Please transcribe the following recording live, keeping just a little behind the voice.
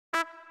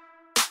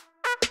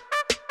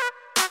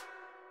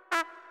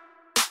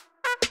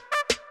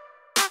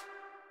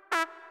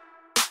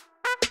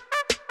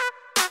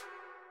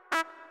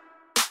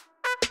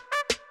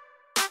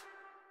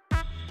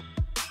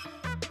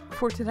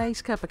for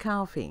today's cup of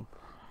coffee,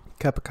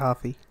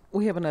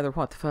 we have another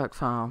what the fuck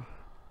file.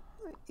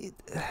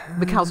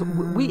 Because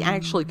we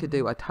actually could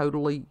do a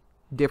totally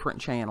different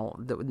channel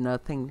that would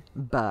nothing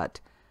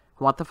but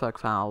what the fuck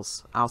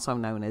files, also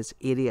known as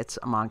idiots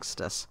amongst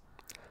us.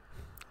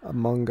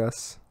 Among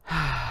us.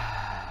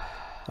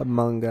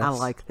 Among us. I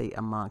like the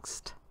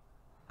amongst.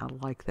 I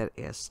like that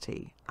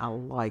ST. I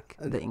like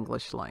the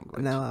English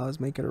language. No, I was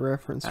making a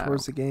reference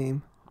towards the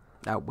game.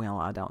 Oh, well,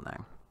 I don't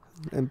know.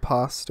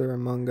 Imposter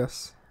Among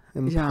Us.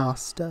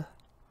 Impasta. Yeah.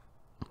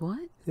 What?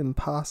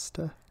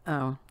 Impasta.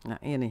 Oh,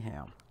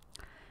 anyhow.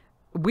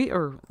 We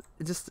are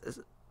just...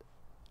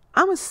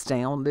 I'm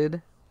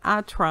astounded.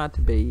 I try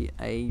to be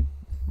a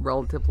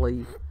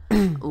relatively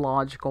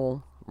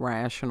logical,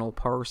 rational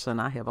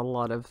person. I have a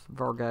lot of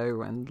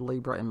Virgo and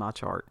Libra in my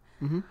chart.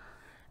 Mm-hmm.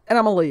 And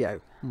I'm a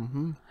Leo.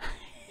 Mm-hmm.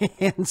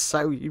 And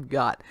so you've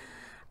got...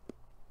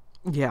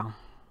 Yeah.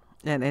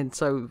 And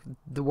so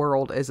the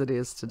world as it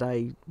is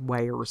today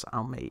wears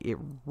on me. It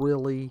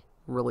really,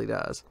 really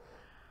does.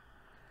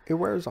 It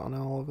wears on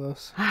all of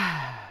us.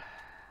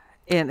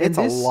 And it's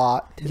a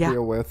lot to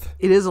deal with.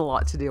 It is a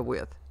lot to deal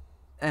with.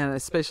 And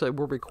especially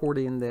we're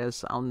recording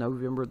this on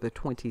November the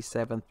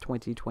 27th,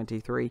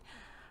 2023.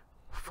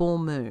 Full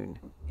moon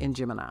in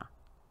Gemini.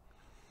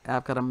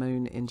 I've got a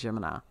moon in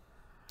Gemini.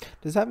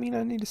 Does that mean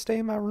I need to stay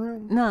in my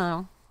room?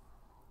 No.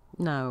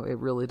 No, it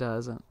really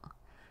doesn't.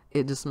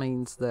 It just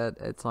means that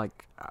it's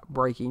like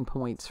breaking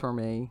points for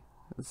me.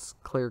 It's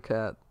clear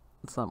cut.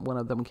 One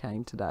of them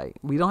came today.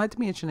 We don't have to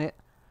mention it.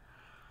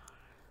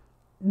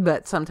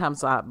 But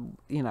sometimes I,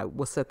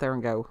 will sit there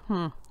and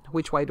go,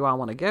 which way do I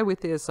want to go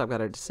with this? I've got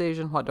a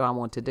decision. What do I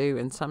want to do?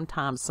 And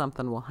sometimes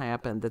something will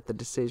happen that the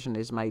decision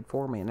is made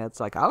for me. And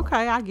it's like,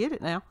 okay, I get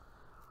it now.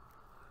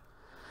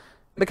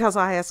 Because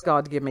I asked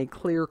God to give me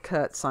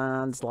clear-cut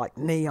signs, like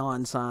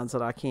neon signs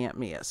that I can't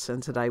miss.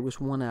 And today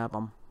was one of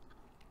them.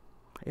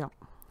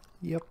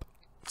 Yep.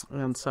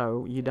 And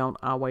so you don't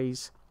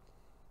always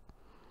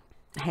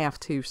have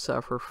to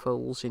suffer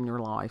fools in your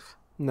life.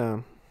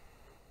 No.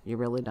 You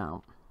really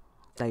don't.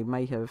 They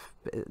may have...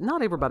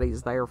 Not everybody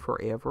is there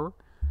forever.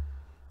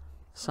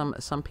 Some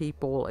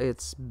people,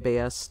 it's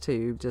best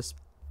to just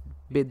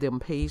bid them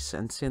peace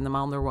and send them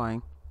on their way.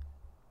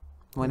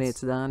 When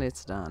it's done,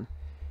 it's done.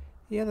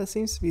 Yeah, that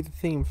seems to be the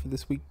theme for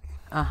this week.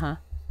 Uh-huh.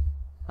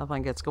 I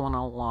think it's going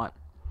on a lot.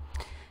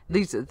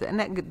 And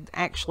that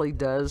actually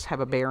does have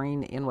a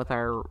bearing in with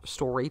our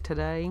story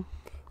today.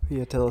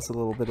 Yeah, tell us a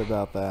little bit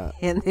about that.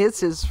 And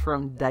this is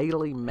from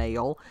Daily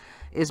Mail.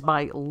 It's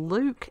by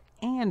Luke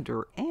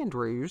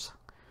Andrews,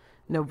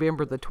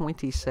 November the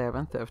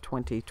 27th of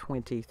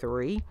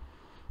 2023.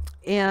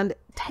 And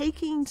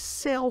taking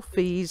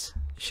selfies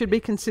should be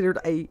considered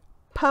a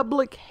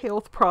public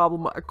health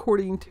problem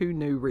according to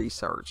new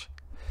research.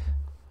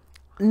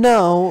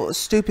 No,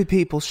 stupid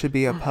people should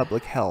be a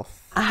public health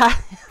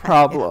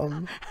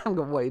problem. I'm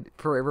going to wait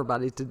for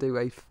everybody to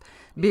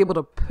be able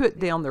to put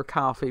down their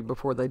coffee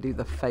before they do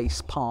the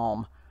face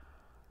palm.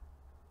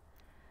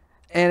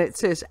 And it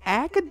says,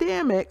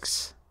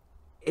 academics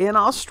in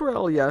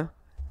Australia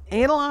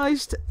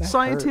analyzed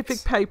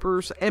scientific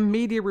papers and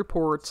media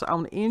reports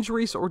on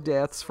injuries or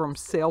deaths from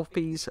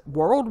selfies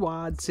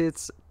worldwide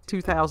since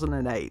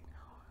 2008.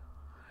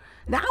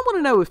 Now, I want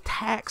to know if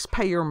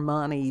taxpayer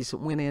monies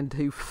went in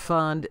to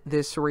fund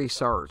this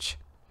research.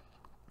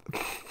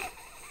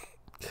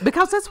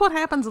 Because that's what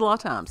happens a lot of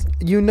times.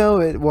 You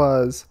know it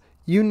was.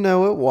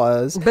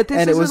 But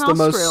this is in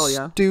Australia.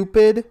 Most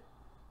stupid.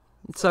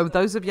 So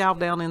those of y'all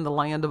down in the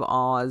land of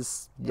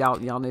Oz,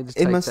 y'all need to take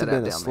that out. It must have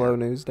been a slow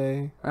news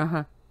day.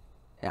 Uh-huh.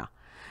 Yeah.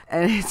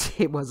 And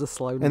it was a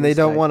slow news day. And they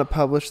don't want to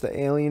publish the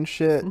alien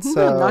shit,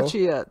 so... Not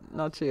yet.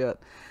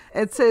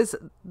 It says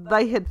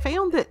they had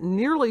found that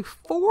nearly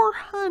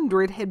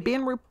 400 had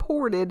been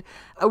reported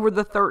over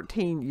the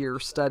 13-year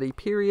study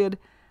period.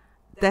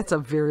 That's a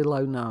very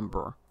low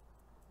number.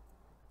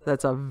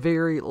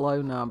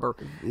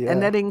 Yeah.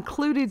 And that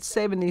included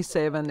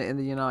 77 in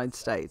the United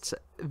States.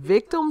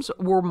 Victims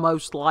were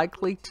most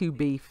likely to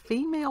be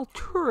female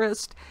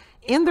tourists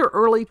in their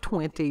early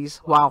 20s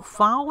while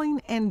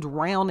falling and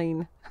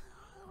drowning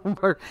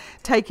or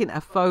taking a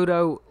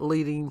photo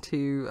leading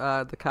to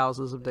the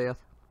causes of death.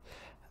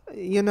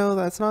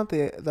 That's not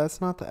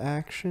the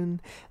action.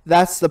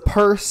 That's the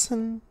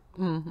person.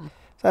 Mm-hmm.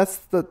 That's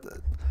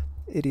the...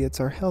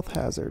 Idiots are health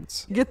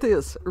hazards. Get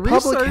this.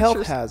 Public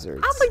health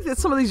hazards. I think that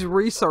some of these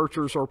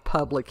researchers are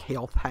public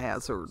health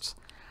hazards.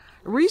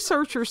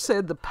 Researchers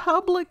said the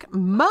public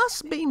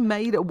must be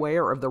made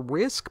aware of the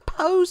risk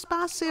posed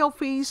by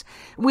selfies,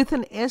 with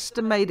an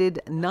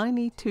estimated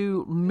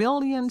 92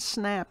 million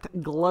snapped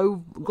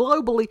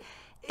globally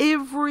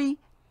every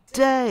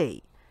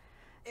day,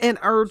 and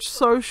urged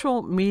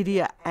social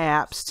media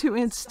apps to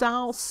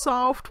install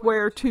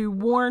software to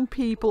warn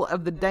people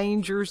of the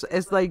dangers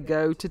as they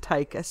go to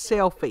take a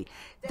selfie.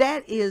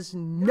 That is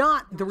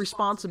not the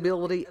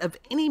responsibility of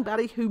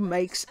anybody who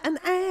makes an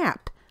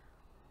app.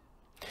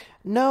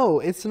 No,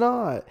 it's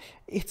not.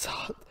 It's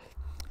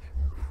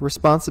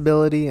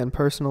responsibility and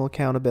personal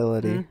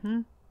accountability.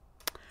 Mm-hmm.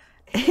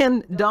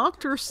 And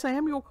Dr.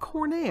 Samuel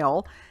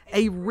Cornell,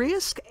 a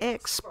risk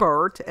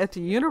expert at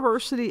the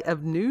University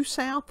of New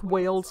South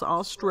Wales,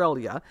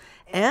 Australia,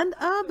 and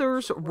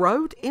others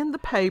wrote in the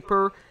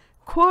paper,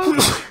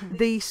 quote,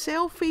 the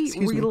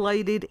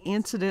selfie-related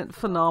incident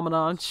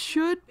phenomenon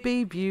should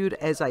be viewed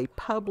as a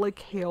public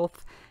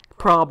health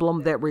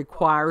problem that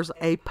requires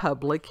a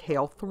public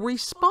health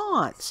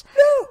response.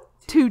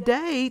 To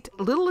date,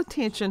 little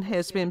attention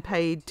has been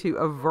paid to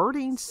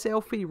averting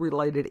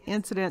selfie-related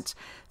incidents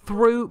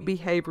through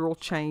behavioral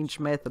change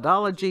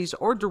methodologies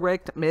or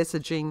direct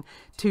messaging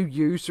to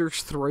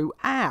users through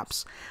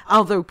apps.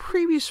 Although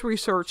previous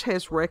research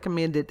has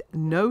recommended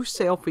no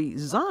selfie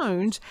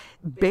zones,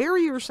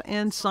 barriers,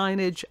 and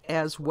signage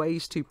as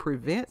ways to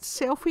prevent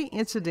selfie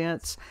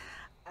incidents,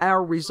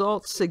 our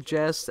results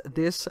suggest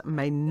this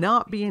may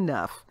not be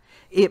enough.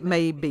 It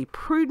may be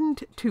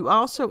prudent to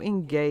also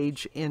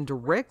engage in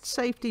direct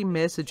safety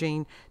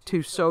messaging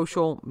to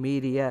social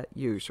media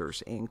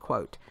users, end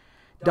quote.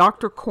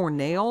 Dr.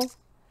 Cornell,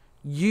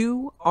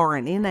 you are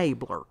an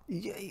enabler.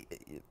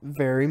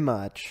 Very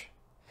much.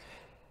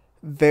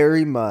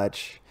 Very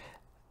much.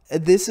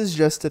 This is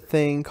just a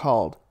thing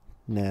called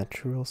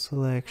natural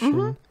selection.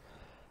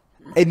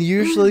 Mm-hmm. And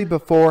usually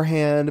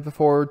beforehand,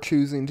 before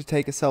choosing to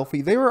take a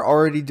selfie, they were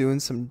already doing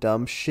some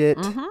dumb shit.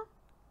 Mm-hmm.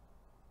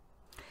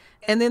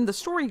 And then the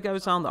story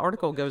goes on, the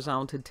article goes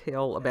on to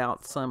tell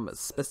about some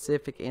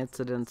specific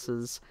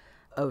incidences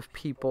of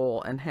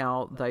people and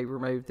how they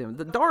removed them.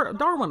 The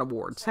Darwin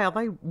Awards, how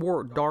they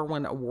were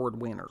Darwin Award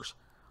winners.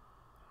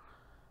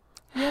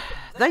 Yep.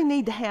 They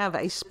need to have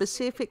a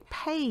specific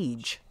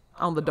page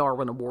on the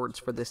Darwin Awards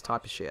for this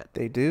type of shit.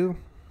 They do.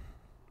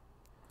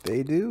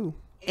 They do.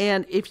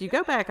 And if you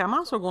go back, I'm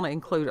also going to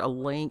include a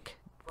link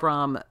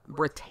from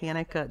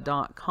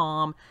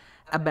Britannica.com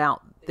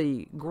about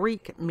the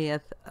Greek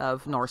myth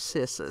of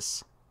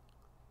Narcissus.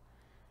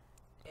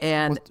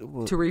 And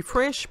to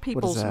refresh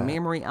people's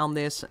memory on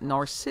this,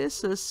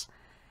 Narcissus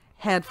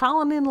had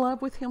fallen in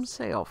love with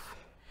himself.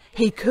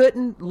 He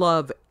couldn't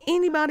love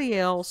anybody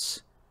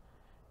else,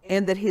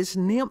 and that his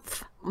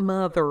nymph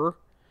mother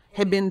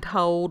had been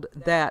told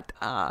that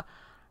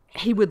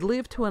he would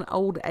live to an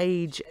old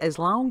age as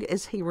long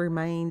as he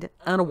remained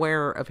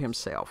unaware of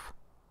himself.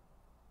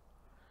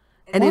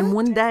 And then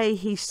one day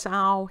he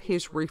saw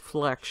his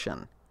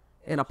reflection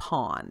in a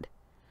pond,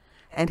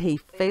 and he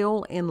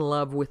fell in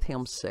love with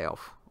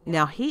himself.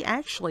 Now, he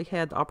actually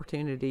had the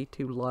opportunity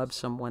to love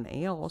someone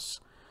else,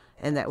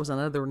 and that was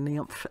another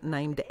nymph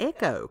named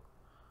Echo.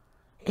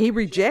 He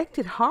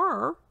rejected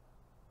her,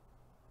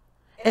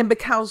 and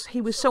because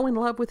he was so in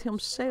love with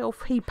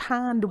himself, he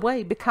pined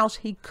away because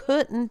he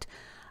couldn't.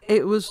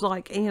 It was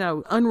like,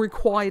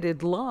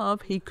 unrequited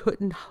love. He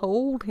couldn't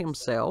hold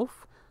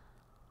himself.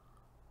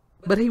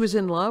 But he was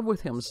in love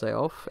with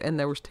himself, and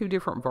there was two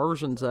different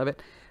versions of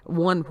it.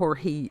 One where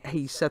he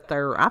sat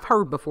there. I've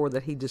heard before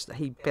that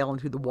he fell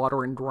into the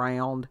water and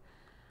drowned.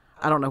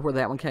 I don't know where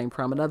that one came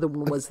from. Another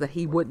one was that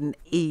he wouldn't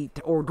eat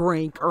or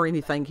drink or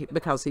anything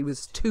because he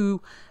was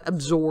too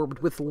absorbed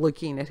with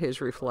looking at his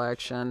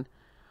reflection.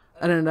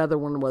 And another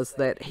one was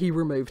that he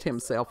removed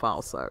himself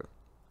also.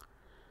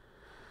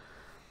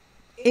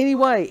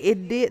 Anyway,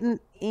 it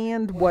didn't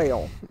end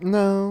well.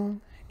 No.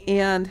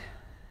 And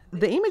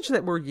the image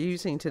that we're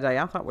using today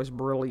I thought was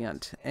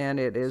brilliant, and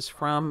it is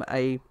from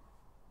it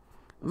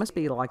must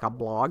be like a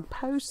blog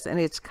post, and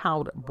it's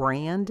called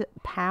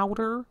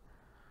Brandpowder.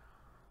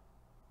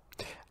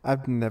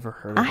 I've never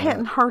heard of it. I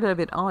hadn't heard of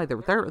it either.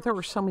 There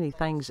are so many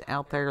things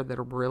out there that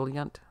are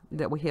brilliant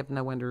that we have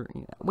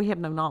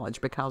no knowledge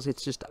because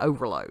it's just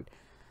overload.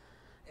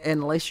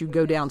 Unless you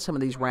go down some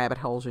of these rabbit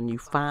holes and you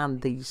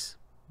find these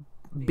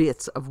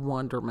bits of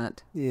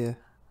wonderment. Yeah.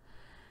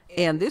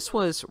 And this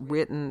was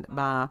written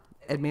by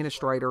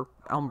administrator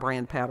on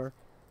Brandpowder.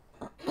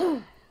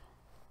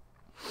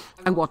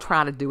 I'm going to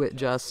try to do it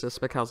justice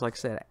because, like I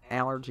said,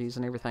 allergies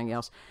and everything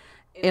else.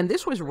 And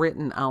this was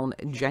written on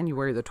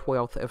January the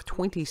 12th of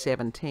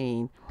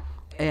 2017,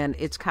 and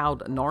it's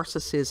called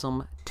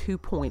Narcissism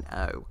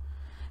 2.0.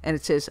 And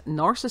it says,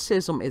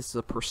 Narcissism is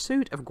the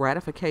pursuit of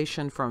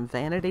gratification from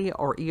vanity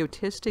or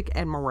egotistic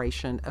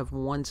admiration of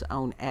one's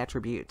own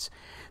attributes.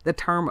 The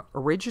term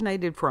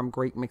originated from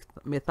Greek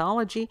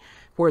mythology,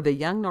 where the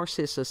young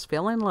Narcissus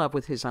fell in love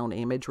with his own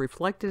image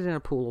reflected in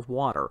a pool of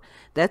water.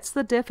 That's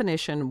the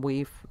definition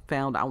we've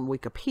found on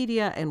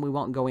Wikipedia, and we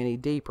won't go any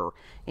deeper.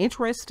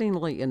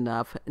 Interestingly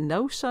enough,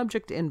 no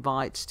subject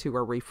invites to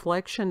a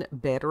reflection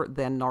better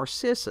than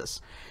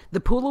Narcissus.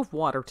 The pool of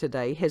water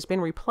today has been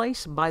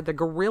replaced by the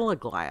Gorilla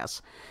Glass,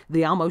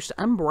 the almost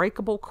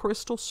unbreakable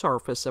crystal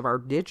surface of our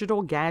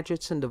digital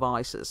gadgets and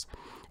devices.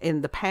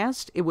 In the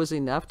past, it was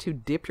enough to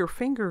dip your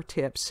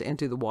fingertips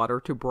into the water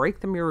to break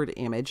the mirrored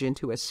image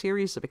into a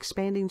series of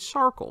expanding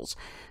circles,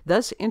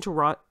 thus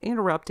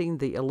interrupting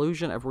the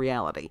illusion of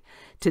reality.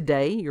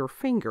 Today, your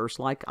fingers,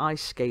 like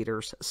ice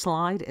skaters,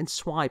 slide and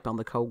swipe on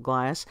the cold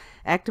glass,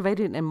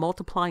 activating and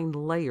multiplying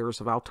layers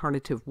of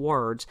alternative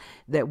words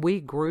that we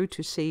grew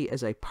to see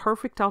as a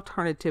perfect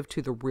alternative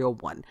to the real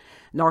one.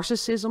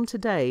 Narcissism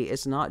today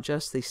is not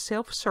just the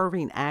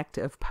self-serving act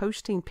of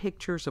posting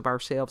pictures of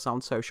ourselves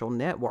on social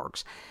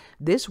networks.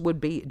 This would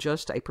be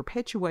just a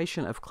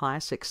perpetuation of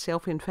classic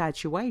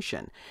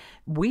self-infatuation.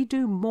 We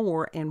do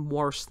more and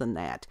worse than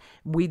that.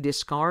 We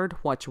discard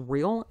what's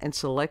real and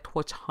select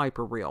what's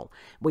hyper-real.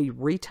 We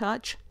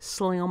retouch,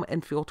 slim,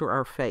 and filter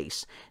our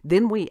face.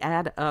 Then we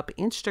add up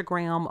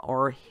Instagram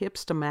or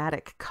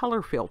hipstamatic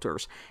color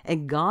filters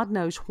and God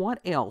knows what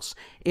else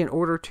in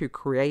order to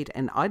create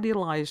an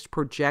idealized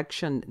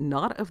projection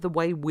not of the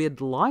way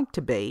we'd like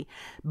to be,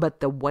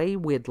 but the way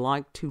we'd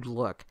like to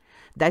look.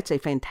 That's a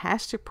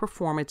fantastic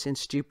performance in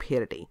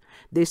stupidity.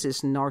 This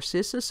is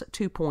Narcissus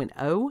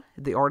 2.0,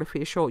 the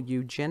artificial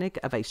eugenic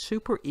of a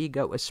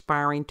superego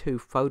aspiring to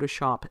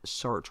Photoshop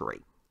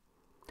surgery.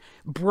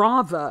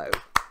 Bravo!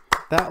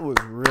 That was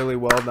really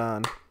well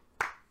done.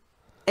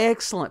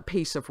 Excellent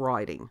piece of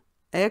writing.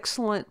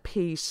 Excellent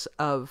piece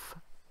of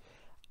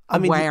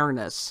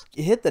awareness.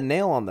 You hit the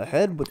nail on the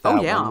head with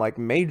that one, like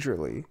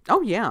majorly.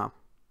 Oh, yeah.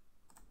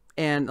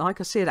 And like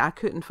I said, I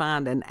couldn't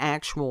find an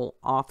actual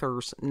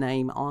author's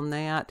name on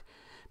that,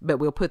 but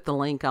we'll put the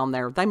link on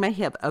there. They may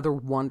have other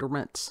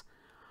wonderments.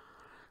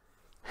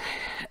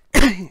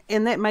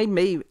 And that made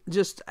me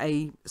just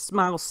a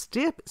small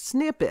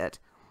snippet.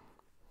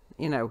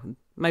 You know,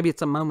 maybe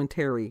it's a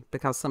momentary,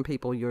 because some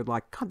people you're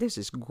like, God, this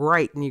is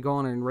great. And you go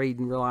on and read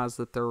and realize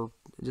that they're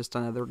just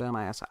another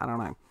dumbass. I don't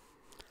know.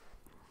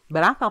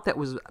 But I thought that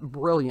was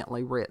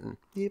brilliantly written.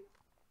 Yep.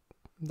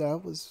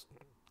 That was...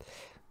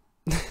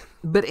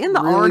 But in the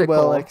really article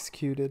well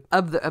executed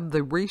of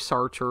the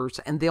researchers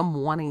and them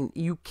wanting,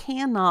 you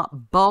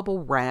cannot bubble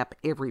wrap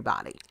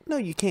everybody. No,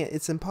 you can't.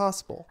 It's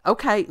impossible.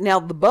 Okay,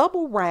 now the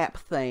bubble wrap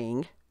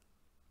thing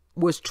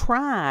was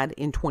tried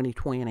in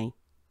 2020.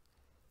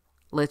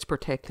 Let's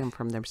protect them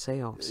from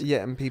themselves.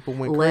 Yeah, and people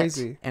went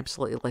crazy.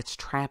 Absolutely. Let's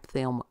trap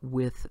them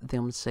with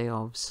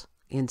themselves,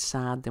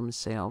 inside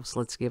themselves.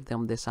 Let's give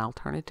them this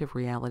alternative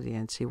reality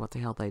and see what the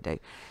hell they do.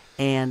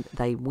 And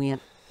they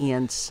went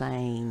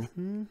insane.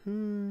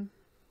 Mm-hmm.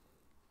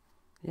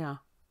 Yeah.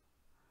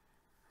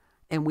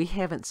 And we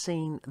haven't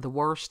seen the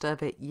worst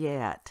of it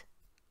yet.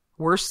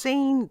 We're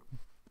seeing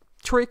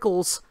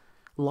trickles,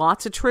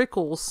 lots of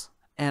trickles,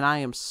 and I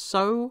am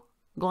so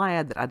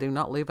glad that I do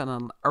not live in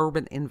an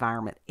urban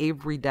environment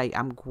every day.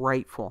 I'm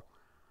grateful.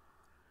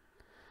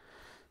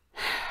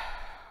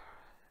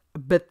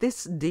 But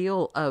this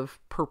deal of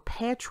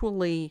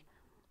perpetually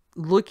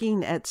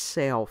looking at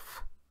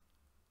self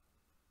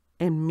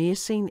and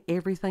missing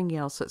everything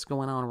else that's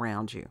going on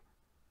around you,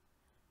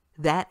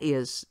 that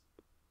is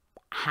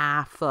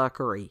high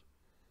fuckery.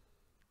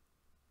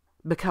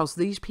 Because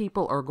these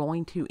people are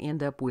going to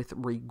end up with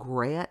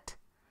regret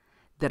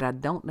that I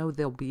don't know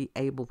they'll be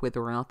able,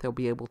 whether or not they'll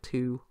be able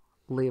to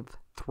live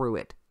through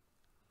it.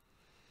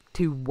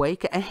 To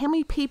wake up. And how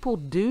many people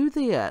do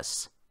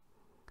this?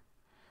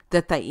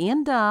 That they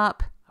end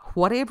up,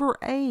 whatever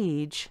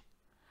age,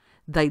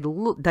 they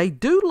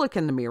do look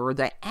in the mirror,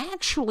 they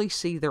actually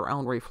see their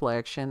own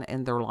reflection,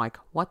 and they're like,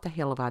 what the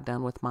hell have I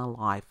done with my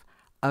life?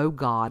 Oh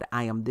God,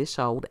 I am this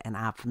old and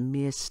I've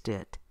missed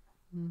it.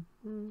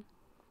 Mm-hmm.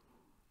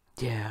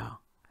 Yeah,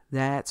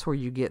 that's where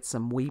you get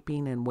some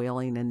weeping and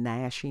wailing and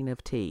gnashing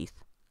of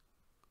teeth.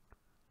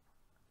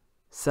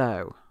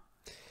 So,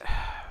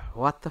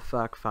 what the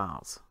fuck,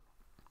 files?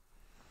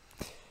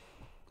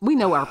 We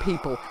know our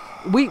people.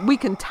 We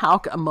can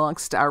talk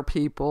amongst our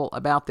people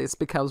about this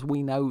because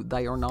we know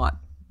they are not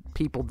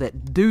people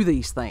that do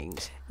these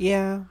things.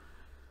 Yeah,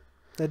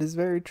 that is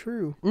very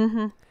true.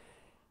 Mm-hmm.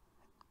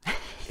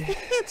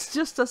 It's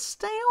just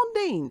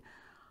astounding.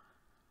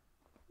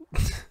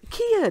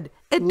 Kid,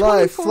 at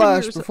life 24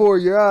 flashed years before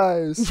your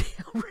eyes.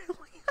 Yeah, really.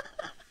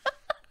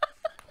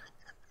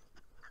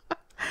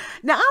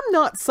 Now, I'm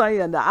not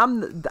saying that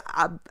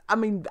I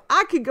mean,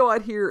 I could go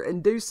out here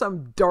and do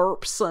some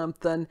derp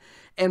something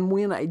and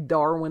win a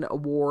Darwin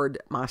Award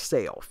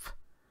myself.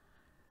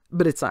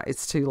 But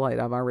it's too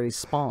late. I've already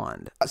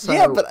spawned. So,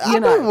 yeah, but I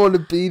don't want to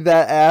be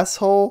that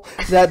asshole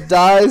that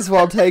dies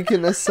while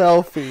taking a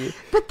selfie.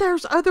 But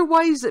there's other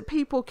ways that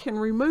people can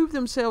remove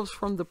themselves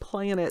from the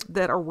planet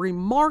that are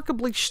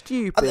remarkably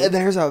stupid.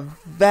 There's a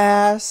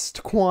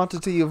vast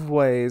quantity of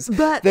ways.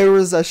 But there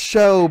was a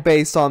show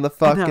based on the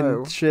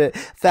fucking shit.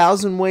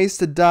 1,000 Ways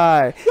to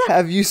Die. Yeah,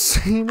 have you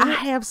seen it? I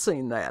have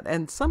seen that.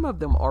 And some of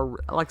them are,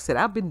 like I said,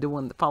 I've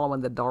been following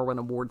the Darwin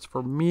Awards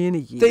for many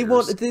years.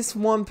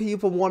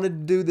 People wanted to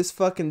do this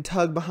fucking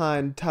tug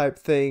behind type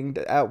thing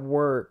at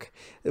work.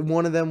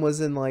 One of them was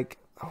in like,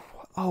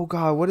 oh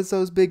God, what is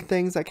those big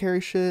things that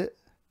carry shit?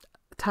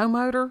 Tow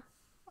motor?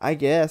 I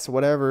guess,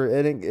 whatever.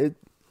 It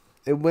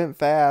went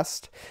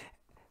fast.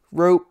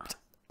 Roped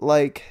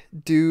like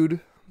dude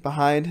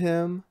behind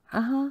him.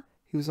 Uh-huh.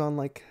 He was on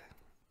like,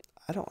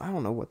 I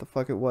don't know what the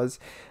fuck it was.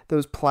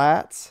 Those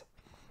plats.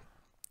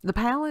 The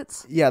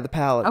pallets? Yeah, the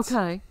pallets.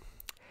 Okay.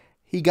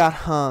 He got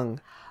hung.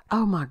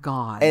 Oh my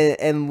God.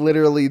 And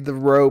literally the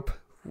rope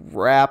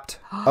wrapped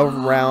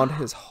around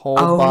his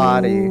whole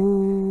body.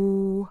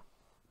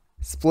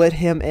 Split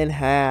him in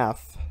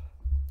half.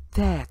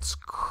 That's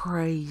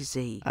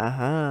crazy.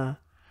 Uh-huh.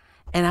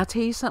 And I'll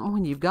tell you something,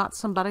 when you've got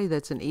somebody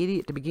that's an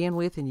idiot to begin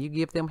with and you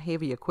give them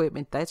heavy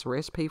equipment, that's a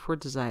recipe for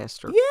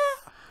disaster.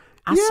 Yeah.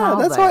 I saw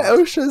that's that. why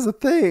OSHA is a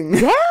thing.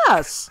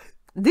 Yes.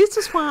 This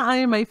is why I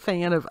am a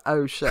fan of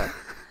OSHA.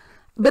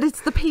 But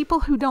it's the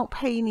people who don't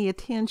pay any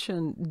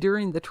attention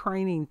during the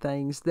training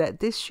things that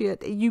this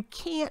shit, you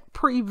can't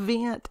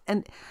prevent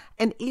an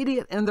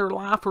idiot and their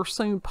life are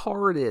soon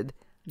parted.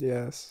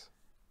 Yes.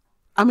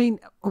 I mean,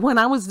 when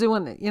I was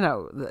doing,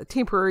 the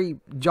temporary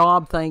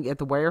job thing at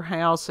the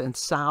warehouse and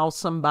saw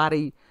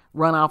somebody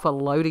run off a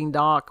loading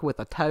dock with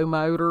a tow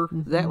motor,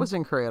 that was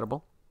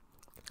incredible.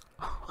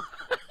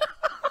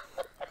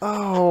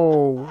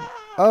 Oh.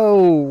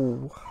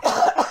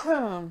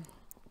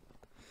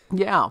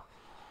 Yeah.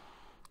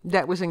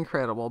 That was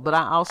incredible. But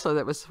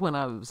that was when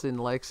I was in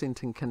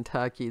Lexington,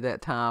 Kentucky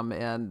that time.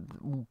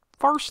 And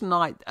first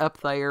night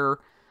up there,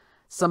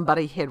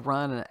 somebody had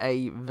run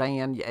a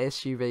van,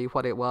 SUV,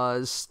 what it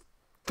was,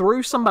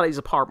 through somebody's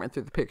apartment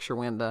through the picture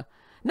window.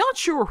 Not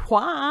sure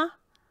why.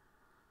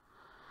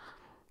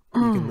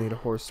 You can lead a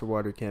horse to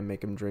water, can't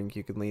make him drink.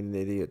 You can lead an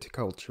idiot to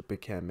culture,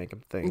 but can't make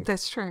him think.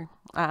 That's true.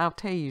 I'll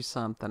tell you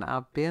something.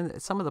 I've been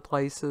at some of the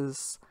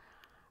places,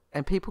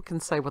 and people can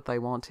say what they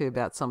want to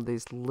about some of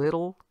these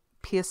little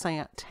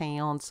pissant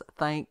towns.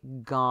 Thank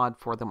God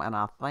for them, and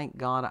I thank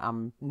God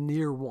I'm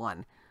near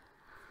one.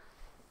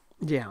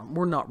 Yeah,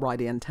 we're not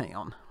right in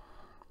town.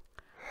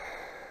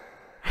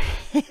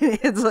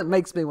 It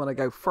makes me want to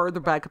go further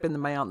back up in the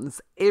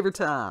mountains every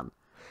time.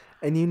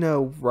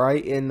 And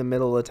right in the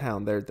middle of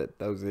town there, that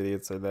those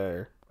idiots are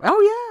there.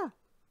 Oh,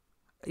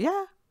 yeah.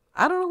 Yeah.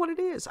 I don't know what it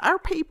is. Our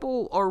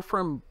people are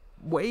from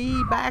way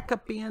back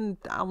up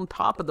on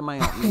top of the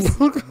mountains.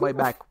 Way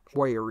back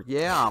where,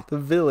 yeah. The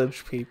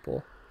village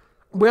people.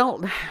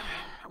 Well,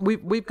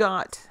 we've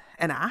got,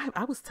 and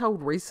I was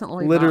told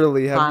recently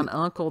Literally, by an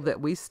uncle that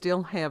we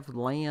still have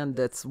land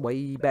that's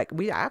way back.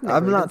 I've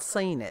never even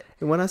seen it.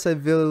 And when I say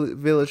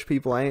village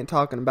people, I ain't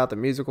talking about the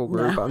musical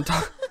group. No. I'm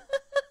talking...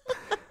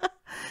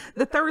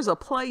 That there is a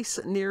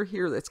place near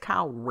here that's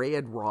called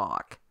Red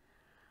Rock.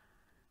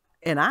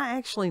 And I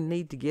actually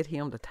need to get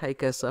him to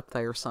take us up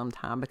there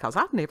sometime because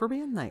I've never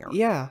been there.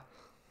 Yeah.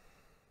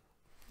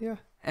 Yeah.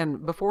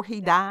 And before he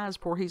dies,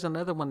 before he's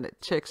another one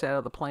that checks out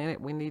of the planet,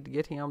 we need to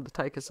get him to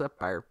take us up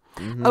there.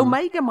 Mm-hmm.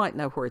 Omega might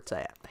know where it's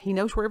at. He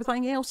knows where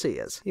everything else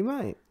is. He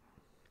might.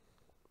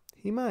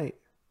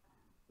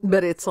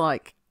 But it's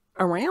like,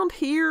 around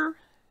here,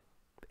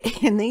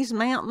 in these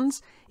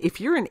mountains, if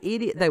you're an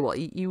idiot, they will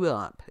eat you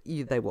up.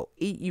 They will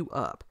eat you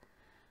up.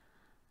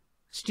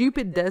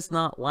 Stupid does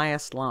not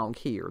last long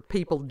here.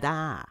 People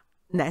die.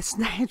 And that's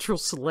natural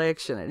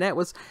selection. And that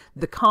was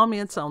the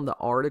comments on the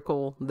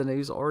article, the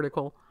news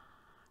article.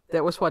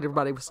 That was what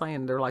everybody was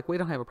saying. They're like, we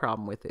don't have a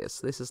problem with this.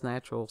 This is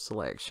natural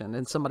selection.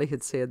 And somebody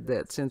had said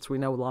that since we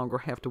no longer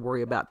have to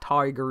worry about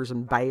tigers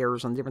and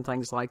bears and different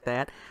things like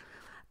that,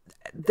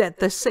 that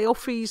the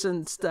selfies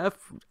and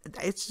stuff,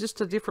 it's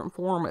just a different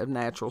form of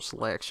natural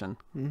selection.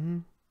 Mm-hmm.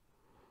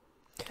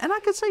 And I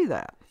could see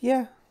that.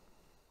 Yeah.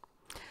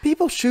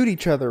 People shoot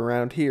each other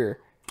around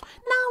here.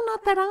 No,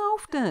 not that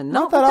often.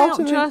 Not that without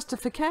often.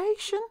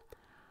 Justification.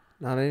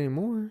 Not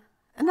anymore.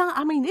 No,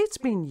 I mean, it's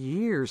been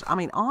years. I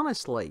mean,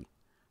 honestly,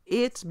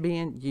 it's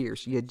been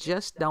years. You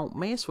just don't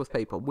mess with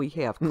people. We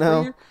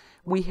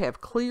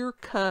have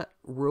clear-cut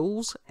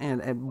rules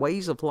and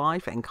ways of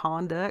life and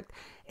conduct,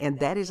 and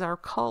that is our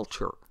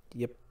culture.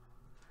 Yep.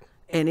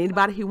 And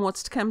anybody who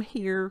wants to come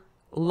here,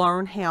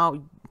 learn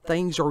how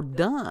things are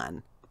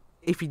done.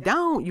 If you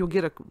don't, you'll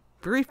get a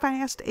very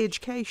fast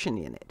education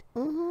in it.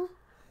 Mm-hmm.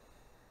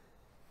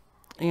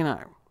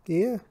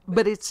 Yeah.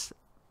 But it's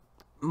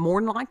more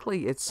than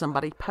likely it's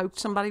somebody poked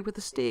somebody with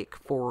a stick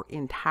for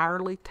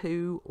entirely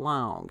too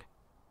long.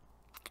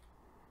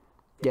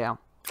 Yeah.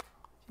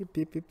 Yep.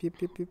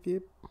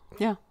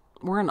 Yeah.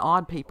 We're an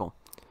odd people.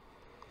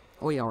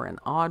 We are an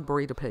odd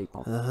breed of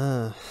people.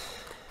 Uh-huh.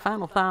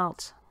 Final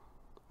thoughts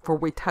before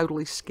we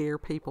totally scare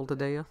people to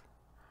death.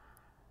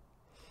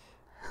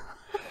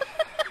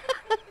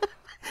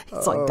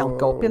 It's like, don't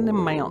go up in the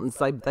mountains.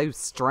 Those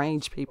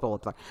strange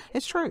people.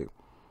 It's true.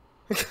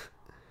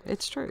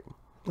 It's true.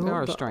 We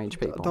are strange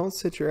people. Don't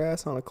sit your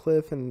ass on a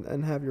cliff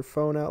and have your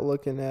phone out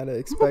looking at it,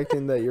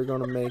 expecting that you're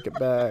going to make it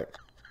back.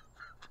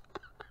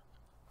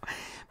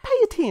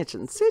 Pay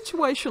attention.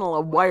 Situational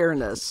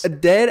awareness. A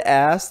dead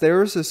ass. There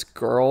was this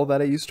girl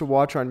that I used to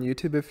watch on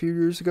YouTube a few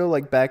years ago,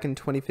 like back in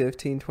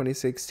 2015,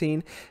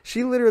 2016.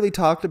 She literally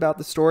talked about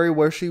the story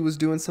where she was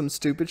doing some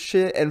stupid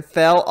shit and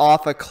fell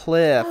off a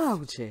cliff.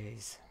 Oh,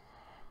 jeez.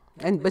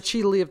 But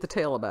she lived to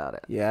tell about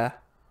it. Yeah.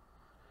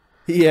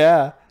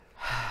 Yeah.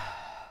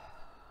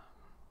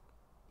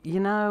 you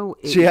know,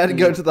 She had to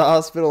go to the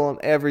hospital and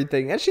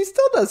everything, and she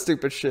still does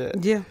stupid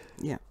shit. Yeah.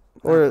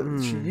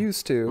 Or she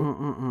used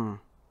to.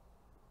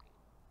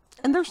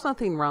 And there's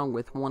nothing wrong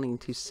with wanting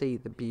to see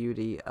the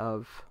beauty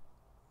of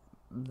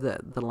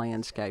the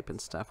landscape and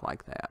stuff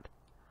like that.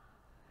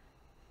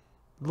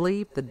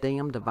 Leave the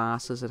damn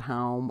devices at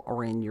home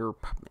or in your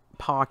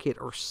pocket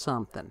or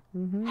something.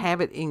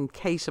 Have it in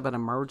case of an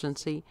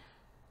emergency,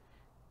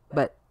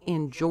 but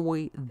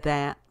enjoy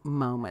that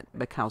moment,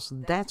 because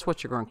that's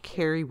what you're going to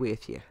carry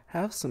with you.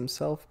 Have some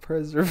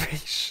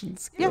self-preservation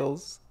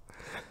skills.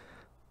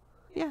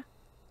 Yeah.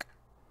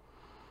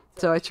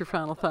 So that's your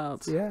final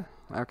thoughts? Yeah.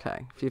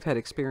 Okay. If you've had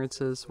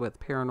experiences with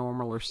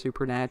paranormal or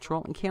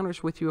supernatural,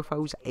 encounters with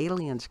UFOs,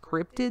 aliens,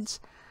 cryptids,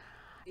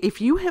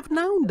 if you have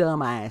known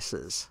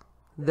dumbasses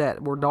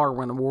that were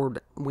Darwin Award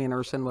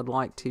winners and would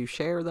like to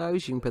share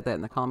those, you can put that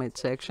in the comment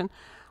section,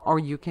 or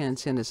you can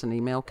send us an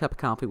email,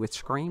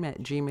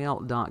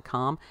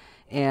 cupofcoffeewithscream@gmail.com,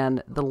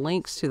 and the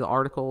links to the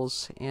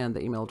articles and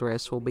the email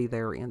address will be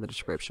there in the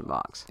description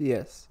box.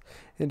 Yes.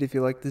 And if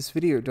you like this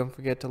video, don't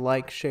forget to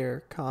like,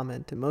 share,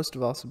 comment, and most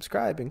of all,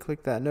 subscribe and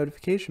click that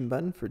notification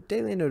button for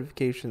daily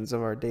notifications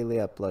of our daily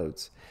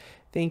uploads.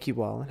 Thank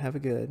you all, and have a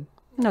good.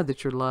 Know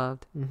that you're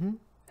loved.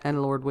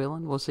 And Lord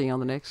willing, we'll see you on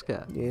the next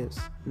cut. Yes.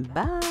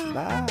 Bye.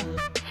 Bye.